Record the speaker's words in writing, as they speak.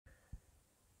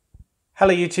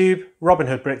Hello YouTube, Robin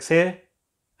Hood Bricks here,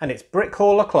 and it's Brick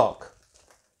Haul O'Clock.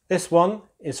 This one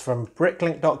is from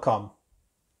bricklink.com.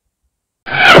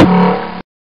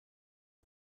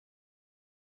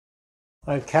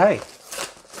 Okay,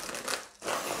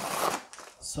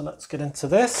 so let's get into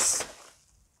this.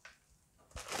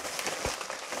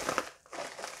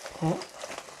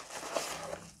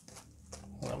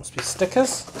 That must be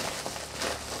stickers.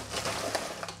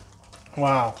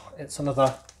 Wow, it's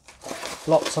another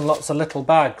lots and lots of little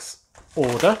bags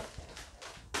order.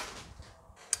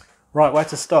 Right, where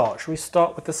to start? Shall we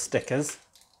start with the stickers?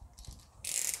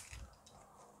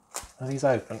 Are these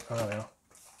open? Oh, there we are.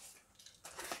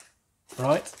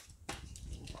 Right.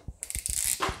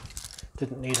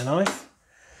 Didn't need a knife.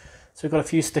 So we've got a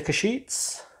few sticker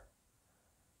sheets.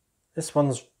 This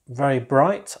one's very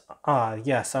bright. Ah,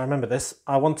 yes, I remember this.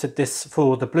 I wanted this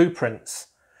for the blueprints.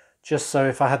 Just so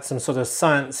if I had some sort of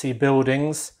sciencey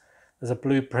buildings, there's a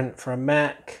blueprint for a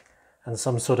mech and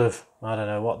some sort of, I don't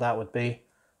know what that would be,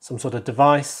 some sort of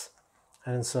device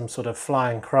and some sort of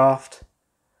flying craft.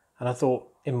 And I thought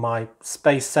in my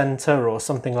space center or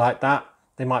something like that,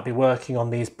 they might be working on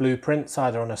these blueprints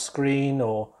either on a screen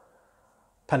or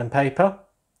pen and paper.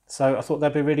 So I thought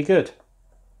they'd be really good.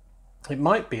 It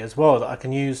might be as well that I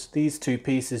can use these two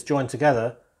pieces joined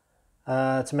together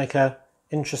to make a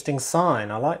interesting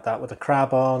sign. I like that with a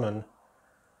crab on and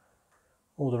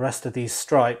all the rest of these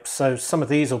stripes. So some of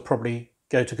these will probably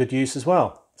go to good use as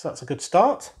well. So that's a good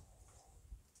start.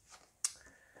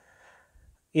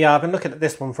 Yeah, I've been looking at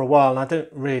this one for a while and I don't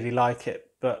really like it,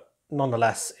 but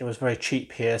nonetheless, it was very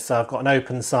cheap here. So I've got an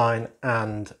open sign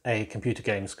and a computer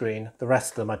game screen. The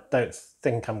rest of them I don't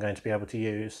think I'm going to be able to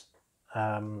use.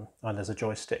 And there's a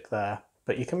joystick there.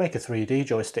 But you can make a 3D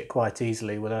joystick quite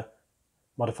easily with a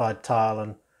modified tile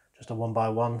and just a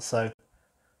 1x1. So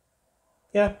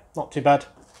yeah, not too bad.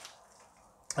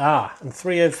 Ah, and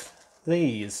 3 of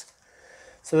these.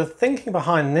 So the thinking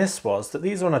behind this was that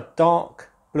these are on a dark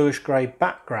bluish grey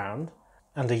background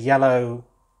and a yellow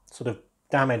sort of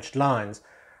damaged lines.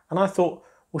 And I thought,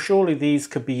 well, surely these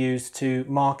could be used to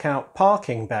mark out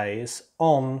parking bays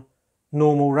on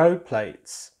normal road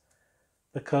plates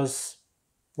because,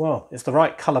 well, it's the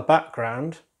right colour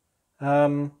background.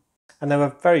 And they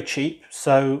were very cheap,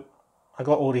 so I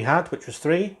got all he had, which was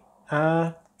 3.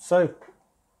 So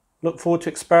look forward to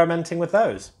experimenting with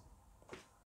those.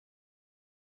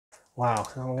 Wow,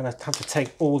 I'm going to have to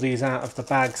take all these out of the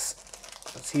bags.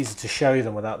 It's easy to show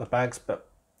them without the bags, but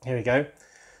here we go.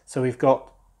 So we've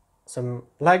got some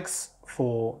legs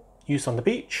for use on the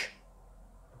beach.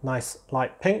 Nice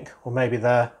light pink, or maybe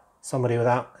they're somebody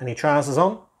without any trousers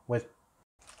on with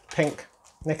pink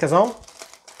knickers on.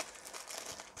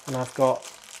 And I've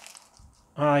got,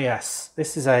 ah yes,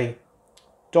 this is a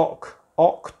Doc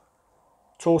Ock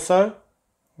torso,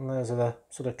 and those are the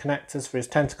sort of connectors for his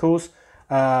tentacles.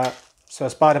 So a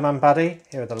Spider-Man baddie,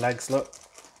 here are the legs, look.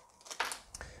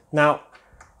 Now,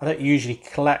 I don't usually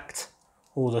collect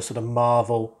all the sort of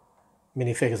Marvel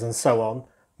minifigures and so on,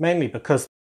 mainly because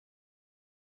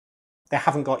they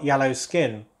haven't got yellow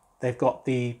skin. They've got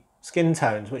the skin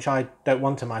tones, which I don't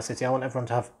want in my city. I want everyone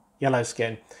to have yellow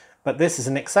skin. But this is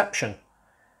an exception.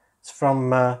 It's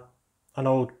from an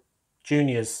old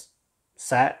Juniors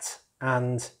set,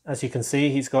 and as you can see,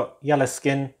 he's got yellow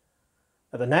skin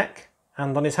at the neck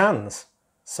and on his hands.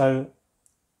 So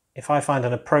if I find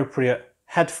an appropriate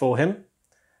head for him,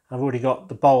 I've already got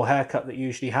the bowl haircut that he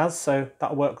usually has, so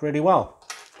that'll work really well.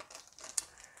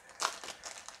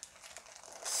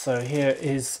 So here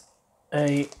is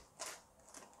a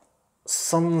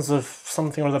Sons of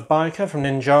something or other biker from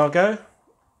Ninjago.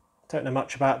 Don't know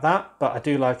much about that, but I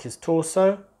do like his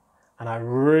torso, and I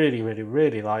really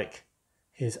like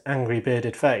his angry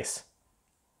bearded face,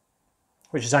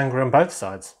 which is angry on both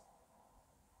sides.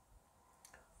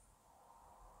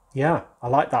 Yeah, I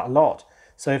like that a lot.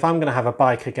 So if I'm going to have a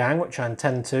biker gang, which I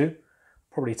intend to,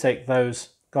 probably take those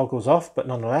goggles off, but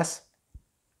nonetheless,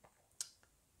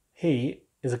 he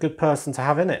is a good person to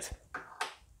have in it.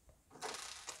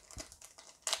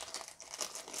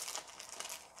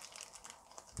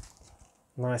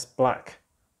 Nice black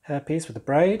hairpiece with a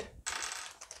braid.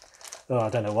 Oh, I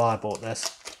don't know why I bought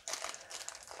this.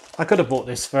 I could have bought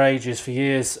this for ages, for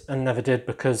years, and never did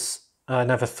because I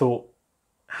never thought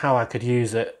how I could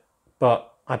use it.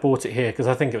 But I bought it here because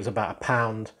I think it was about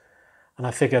 £1, and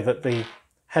I figure that the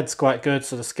head's quite good,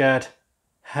 sort of scared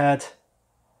head,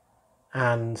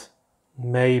 and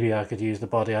maybe I could use the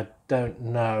body, I don't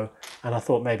know. And I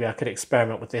thought maybe I could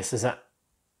experiment with this as an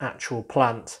actual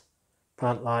plant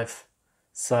life.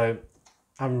 So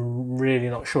I'm really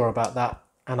not sure about that,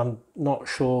 and I'm not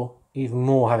sure even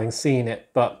more having seen it,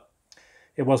 but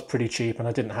it was pretty cheap and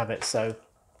I didn't have it, so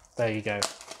there you go.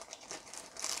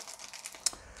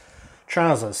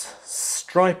 Trousers,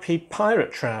 stripy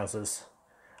pirate trousers.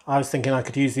 I was thinking I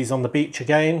could use these on the beach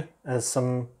again as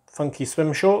some funky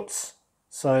swim shorts,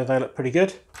 so they look pretty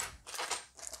good.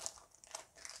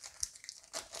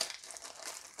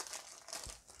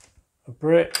 A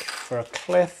brick for a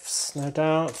cliffs, no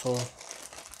doubt, or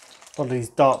a lot of these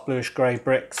dark bluish grey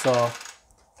bricks are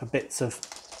for bits of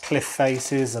cliff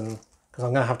faces, and because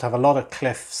I'm going to have a lot of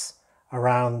cliffs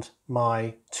around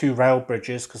my 2 rail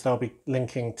bridges, because they'll be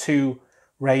linking 2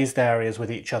 raised areas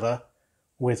with each other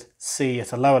with sea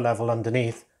at a lower level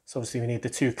underneath. So obviously we need the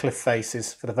 2 cliff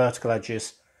faces for the vertical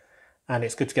edges, and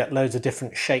it's good to get loads of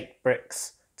different shaped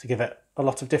bricks to give it a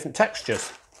lot of different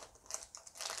textures.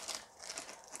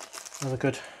 Another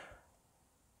good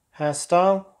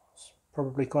hairstyle, it's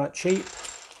probably quite cheap.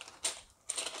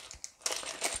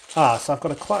 So I've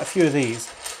got quite a few of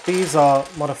these. These are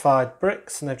modified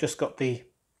bricks and they've just got the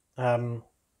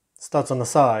studs on the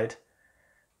side,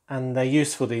 and they're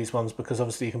useful, these ones, because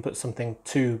obviously you can put something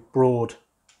too broad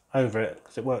over it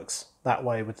because it works that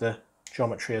way with the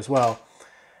geometry as well.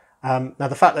 Now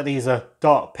the fact that these are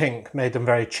dark pink made them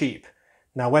very cheap.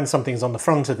 Now when something's on the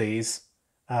front of these,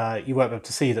 you won't be able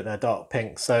to see that they're dark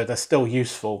pink, so they're still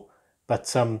useful,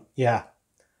 but yeah,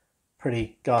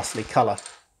 pretty ghastly colour.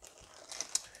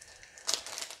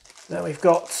 Then we've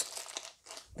got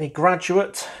the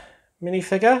Graduate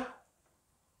minifigure.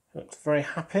 Looks very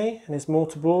happy in his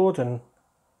mortarboard, and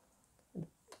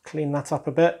clean that up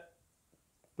a bit,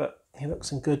 but he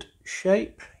looks in good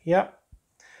shape. Yep.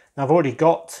 Now I've already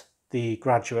got the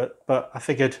Graduate, but I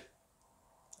figured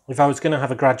if I was going to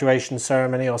have a graduation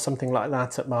ceremony or something like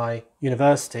that at my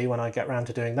university, when I get around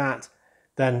to doing that,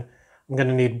 then I'm going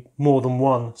to need more than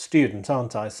one student,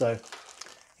 aren't I? So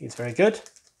he's very good.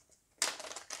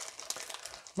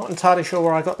 Not entirely sure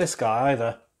where I got this guy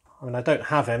either. I mean, I don't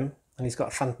have him, and he's got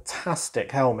a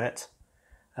fantastic helmet.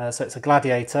 So it's a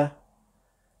gladiator,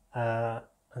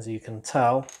 as you can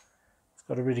tell. He's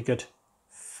got a really good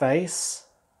face,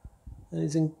 and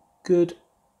he's in good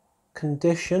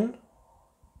condition.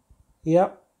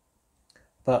 Yep.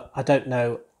 But I don't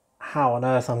know how on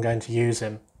earth I'm going to use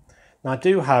him. Now I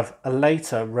do have a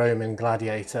later Roman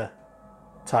gladiator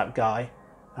type guy.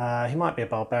 He might be a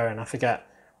barbarian, I forget.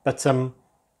 But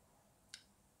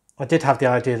I did have the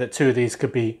idea that 2 of these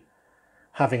could be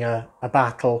having a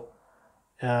battle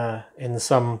in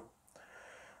some,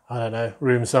 I don't know,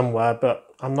 room somewhere, but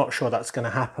I'm not sure that's going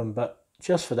to happen. But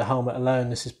just for the helmet alone,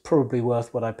 this is probably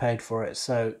worth what I paid for it,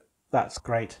 so that's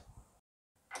great.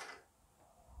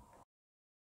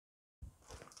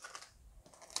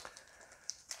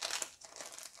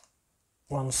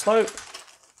 One slope,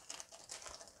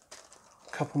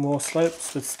 a couple more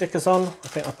slopes with stickers on. I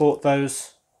think I bought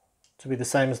those to be the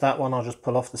same as that one. I'll just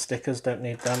pull off the stickers, don't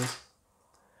need them.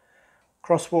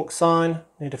 Crosswalk sign,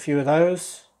 need a few of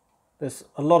those. There's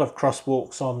a lot of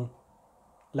crosswalks on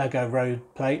Lego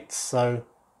road plates, so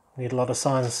need a lot of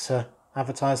signs to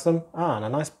advertise them. And a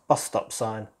nice bus stop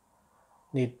sign.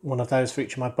 Need one of those for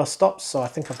each of my bus stops, so I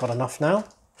think I've got enough now.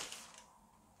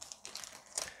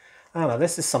 Now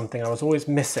this is something I was always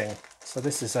missing, so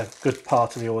this is a good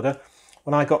part of the order.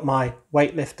 When I got my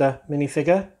weightlifter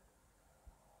minifigure,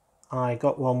 I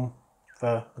got one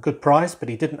for a good price, but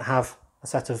he didn't have a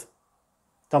set of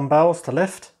dumbbells to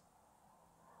lift,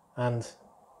 and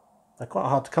they're quite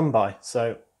hard to come by,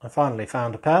 so I finally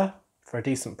found a pair for a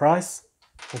decent price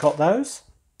and got those,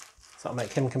 so that'll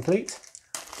make him complete.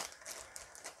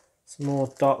 Some more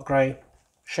dark grey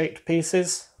shaped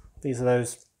pieces. These are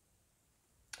those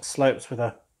slopes with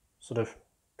a sort of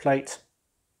plate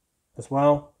as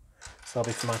well, so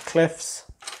that'll be for my cliffs.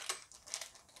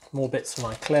 More bits for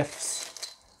my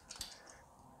cliffs.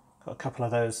 Got a couple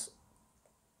of those,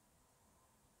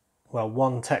 well,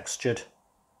 one textured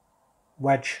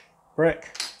wedge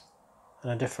brick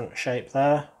and a different shape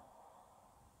there.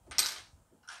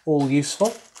 All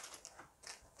useful.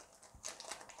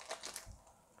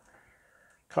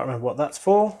 Can't remember what that's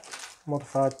for.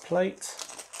 Modified plate.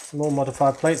 Some more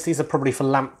modified plates. These are probably for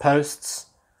lamp posts,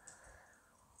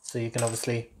 so you can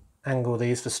obviously angle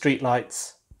these for street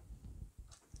lights.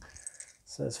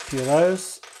 So there's a few of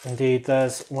those. Indeed,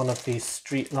 there's one of these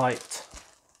street light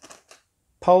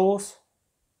poles.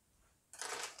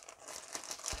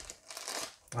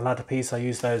 A ladder piece, I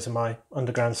use those in my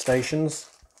underground stations.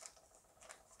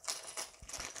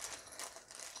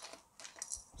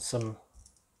 Some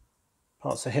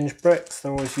parts of hinge bricks,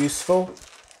 they're always useful.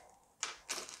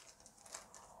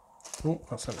 Oh,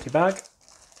 that's an empty bag.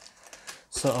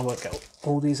 So I won't get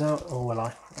all these out, or will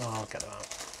I? Oh, I'll get them out.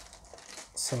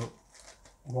 Some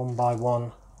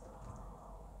 1x1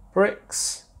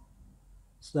 bricks.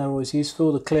 So they're always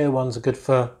useful. The clear ones are good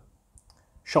for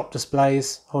shop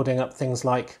displays, holding up things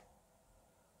like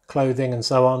clothing and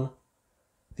so on.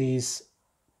 These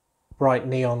bright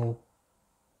neon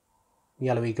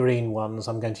yellowy green ones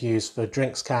I'm going to use for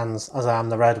drinks cans, as I am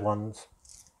the red ones.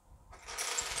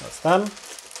 That's them.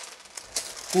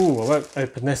 Ooh, I won't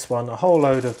open this one. A whole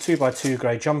load of 2x2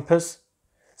 grey jumpers.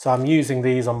 So I'm using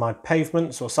these on my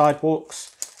pavements or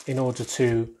sidewalks in order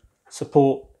to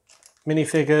support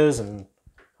minifigures and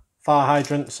fire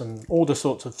hydrants and all the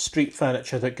sorts of street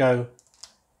furniture that go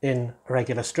in a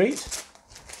regular street.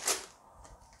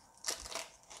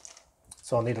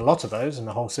 So I'll need a lot of those in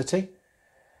the whole city.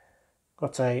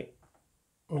 Got a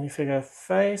minifigure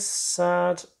face,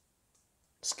 sad,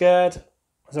 scared.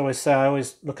 As I always say, I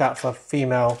always look out for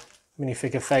female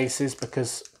minifigure faces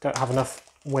because I don't have enough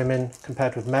women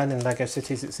compared with men in Lego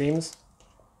cities, it seems.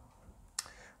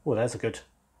 Oh, there's a good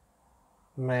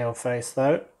male face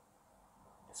though.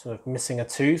 Sort of missing a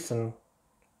tooth and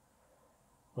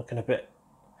looking a bit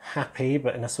happy,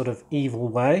 but in a sort of evil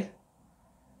way.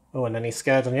 Oh, and then he's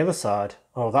scared on the other side.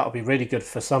 Oh, that'll be really good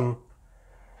for some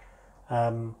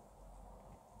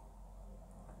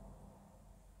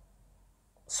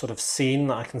sort of scene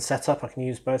that I can set up. I can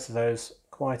use both of those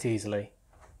quite easily.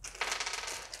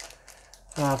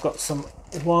 I've got some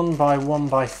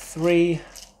 1x1x3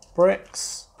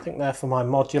 bricks. I think they're for my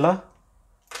modular.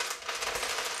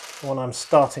 One I'm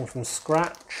starting from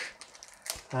scratch,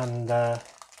 and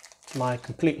it's my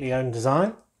completely own design.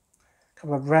 A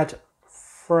couple of red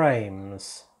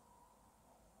frames.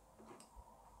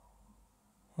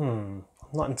 I'm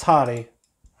not entirely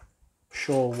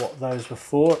sure what those were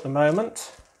for at the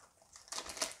moment.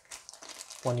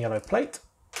 One yellow plate.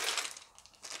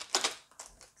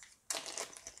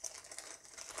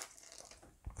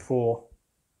 Four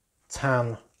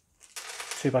tan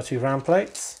 2x2 round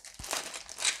plates.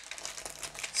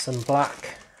 Some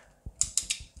black,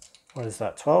 what is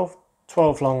that, 12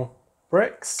 long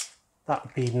bricks. That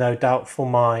would be no doubt for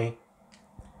my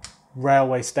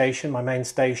railway station, my main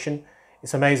station.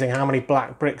 It's amazing how many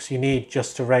black bricks you need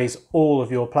just to raise all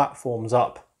of your platforms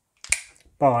up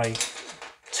by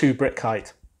 2 brick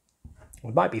height.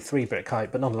 It might be 3 brick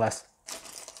height, but nonetheless.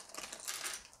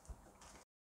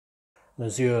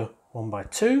 Azure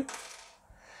 1x2.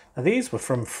 Now these were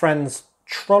from friends'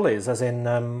 trolleys, as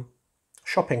in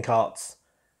shopping carts,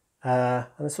 and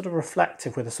they're sort of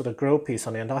reflective with a sort of grill piece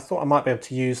on the end. I thought I might be able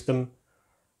to use them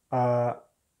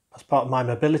as part of my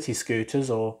mobility scooters,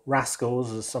 or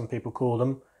rascals as some people call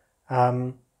them.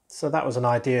 So that was an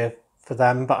idea for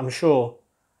them, but I'm sure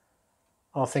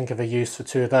I'll think of a use for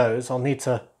 2 of those. I'll need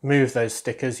to move those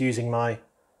stickers using my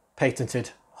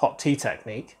patented hot tea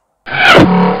technique,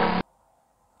 but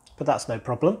that's no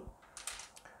problem.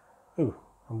 Ooh,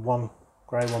 and one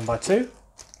grey 1x2.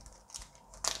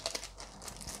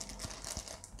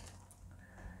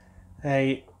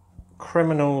 A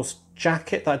criminal's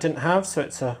jacket that I didn't have, so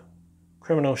it's a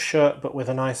criminal shirt but with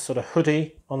a nice sort of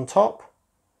hoodie on top.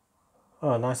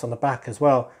 Oh, nice on the back as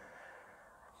well.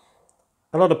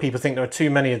 A lot of people think there are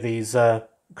too many of these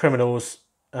criminals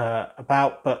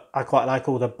about, but I quite like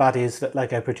all the baddies that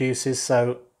Lego produces,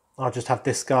 so I'll just have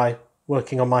this guy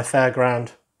working on my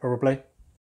fairground probably.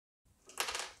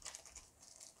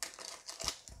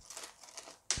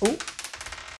 Ooh.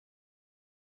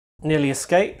 Nearly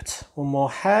escaped. One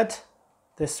more head.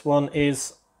 This one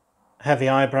is heavy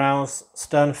eyebrows,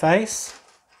 stern face.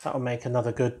 That will make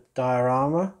another good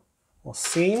diorama or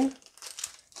scene.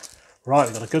 Right,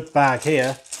 we've got a good bag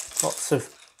here. Lots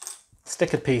of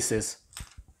stickered pieces.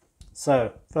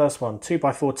 So, first one,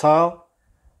 2x4 tile,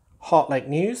 Heart Lake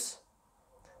News.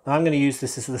 Now I'm going to use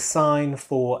this as the sign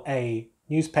for a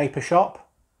newspaper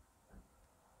shop.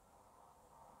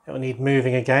 It will need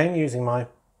moving again using my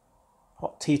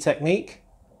hot tea technique.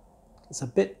 It's a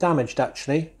bit damaged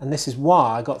actually, and this is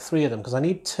why I got 3 of them, because I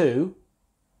need 2.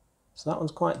 So that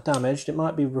one's quite damaged. It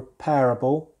might be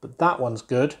repairable, but that one's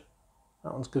good.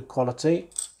 That one's good quality.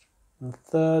 And the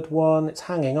third one, it's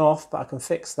hanging off, but I can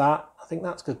fix that. I think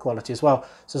that's good quality as well.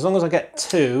 So as long as I get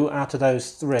 2 out of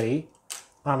those 3,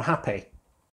 I'm happy.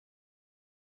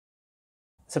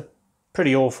 It's a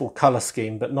pretty awful colour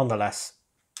scheme, but nonetheless,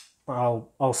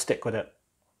 I'll stick with it.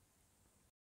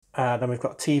 Then we've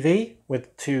got a TV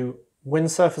with 2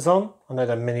 windsurfers on. I know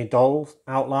they're mini doll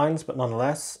outlines, but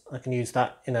nonetheless, I can use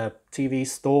that in a TV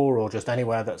store or just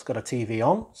anywhere that's got a TV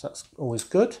on, so that's always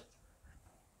good.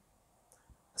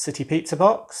 A city pizza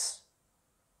box.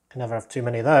 Can never have too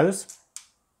many of those.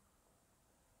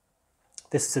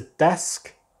 This is a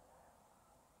desk.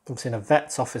 Obviously in a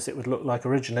vet's office it would look like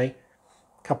originally.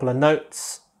 couple of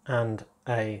notes and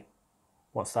a,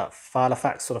 what's that,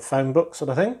 Filofax sort of phone book sort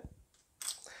of thing.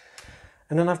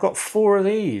 And then I've got 4 of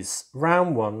these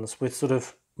round ones with sort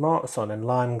of marks on in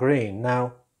lime green.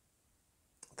 Now,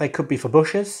 they could be for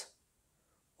bushes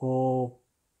or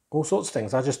all sorts of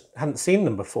things. I just hadn't seen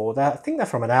them before. I think they're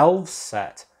from an elves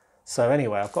set. So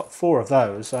anyway, I've got 4 of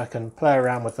those, so I can play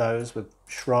around with those with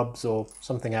shrubs or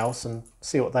something else and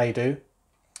see what they do.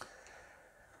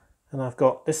 And I've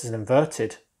got, this is an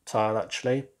inverted tile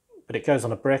actually, but it goes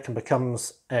on a brick and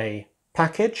becomes a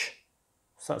package.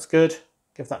 So that's good.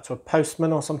 Give that to a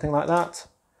postman or something like that.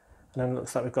 And then it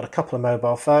looks like we've got a couple of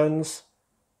mobile phones.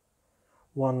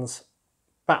 One's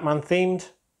Batman themed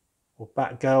or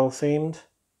Batgirl themed,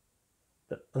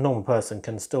 but a normal person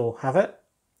can still have it.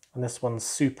 And this one's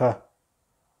Superman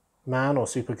or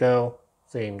Supergirl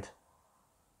themed.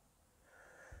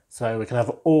 So we can have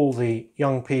all the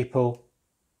young people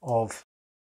of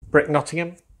Brick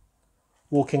Nottingham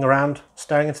walking around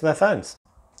staring into their phones.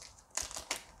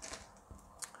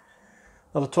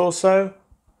 Another torso,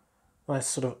 nice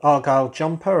sort of argyle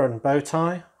jumper and bow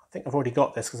tie. I think I've already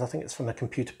got this because I think it's from the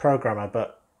computer programmer,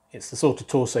 but it's the sort of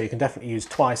torso you can definitely use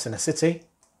twice in a city.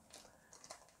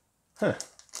 One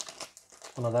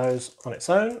of those on its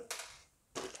own.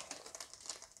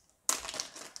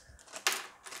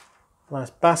 Nice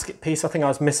basket piece. I think I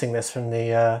was missing this from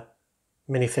the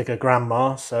minifigure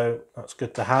grandma, so that's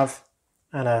good to have.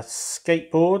 And a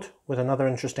skateboard with another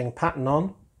interesting pattern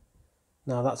on.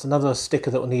 Now that's another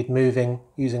sticker that will need moving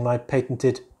using my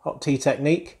patented hot tea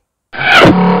technique.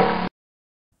 At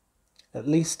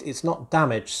least it's not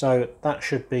damaged, so that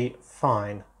should be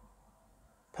fine.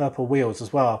 Purple wheels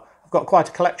as well. I've got quite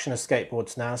a collection of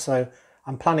skateboards now, so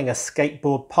I'm planning a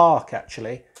skateboard park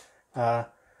actually. I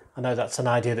know that's an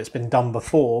idea that's been done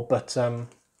before, but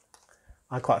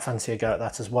I quite fancy a go at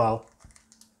that as well.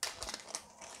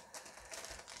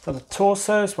 Got the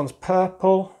torso, this one's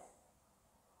purple.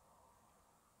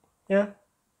 Yeah,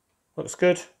 looks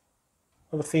good.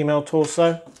 Another female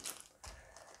torso.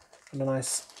 And a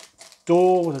nice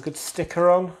door with a good sticker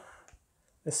on.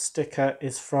 This sticker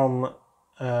is from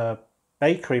a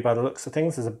bakery by the looks of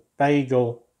things. There's a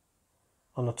bagel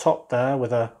on the top there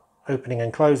with a opening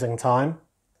and closing time.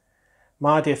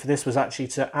 My idea for this was actually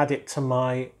to add it to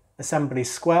my Assembly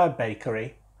Square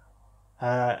bakery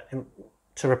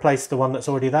to replace the one that's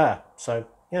already there. So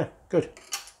yeah, good.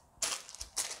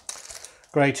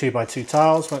 Grey 2x2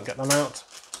 tiles, won't get them out.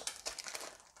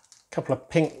 A couple of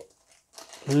pink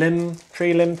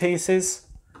tree limb pieces,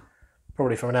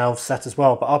 probably from an elf set as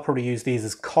well, but I'll probably use these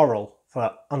as coral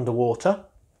for underwater.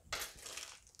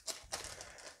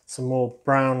 Some more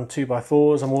brown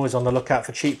 2x4s. I'm always on the lookout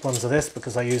for cheap ones of this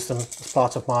because I use them as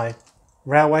part of my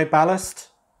railway ballast.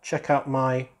 Check out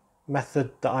my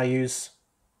method that I use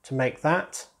to make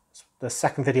that. It's the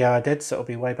second video I did, so it'll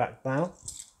be way back now.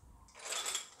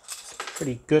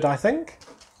 Pretty good, I think.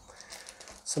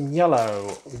 Some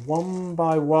yellow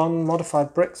 1x1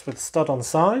 modified bricks with stud on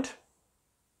side.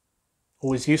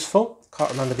 Always useful.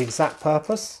 Can't remember the exact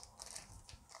purpose.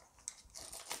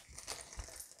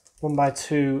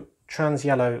 1x2 trans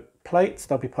yellow plates.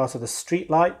 They'll be part of the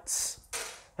street lights.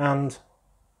 And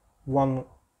 1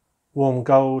 warm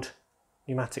gold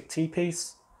pneumatic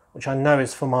T-piece, which I know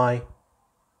is for my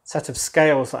set of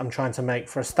scales that I'm trying to make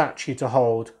for a statue to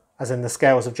hold, as in the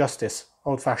scales of justice,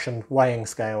 old-fashioned weighing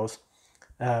scales,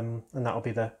 and that'll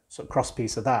be the sort of cross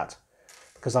piece of that,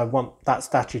 because I want that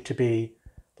statue to be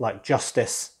like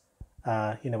justice.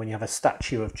 You know, when you have a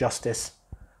statue of justice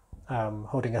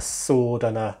holding a sword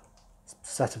and a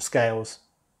set of scales,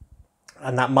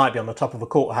 and that might be on the top of a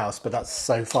courthouse, but that's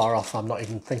so far off I'm not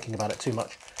even thinking about it too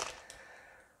much.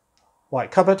 White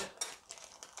cupboard,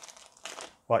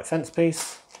 white fence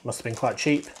piece, must have been quite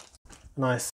cheap.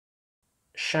 Nice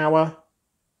shower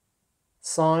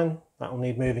sign, that will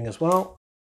need moving as well.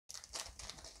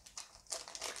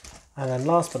 And then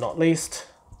last but not least,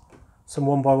 some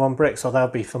 1x1 bricks, or they'll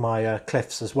be for my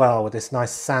cliffs as well, with this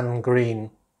nice sand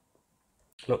green.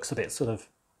 Looks a bit sort of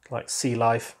like sea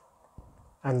life,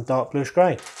 and dark bluish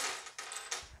grey.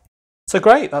 So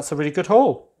great, that's a really good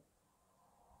haul.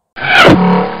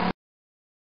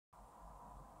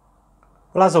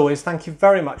 Well, as always, thank you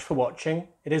very much for watching.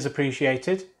 It is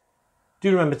appreciated.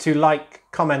 Do remember to like,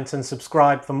 comment and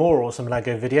subscribe for more awesome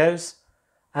LEGO videos.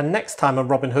 And next time on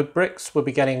Robin Hood Bricks, we'll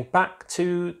be getting back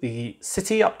to the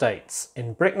city updates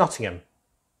in Brick Nottingham.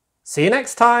 See you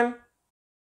next time!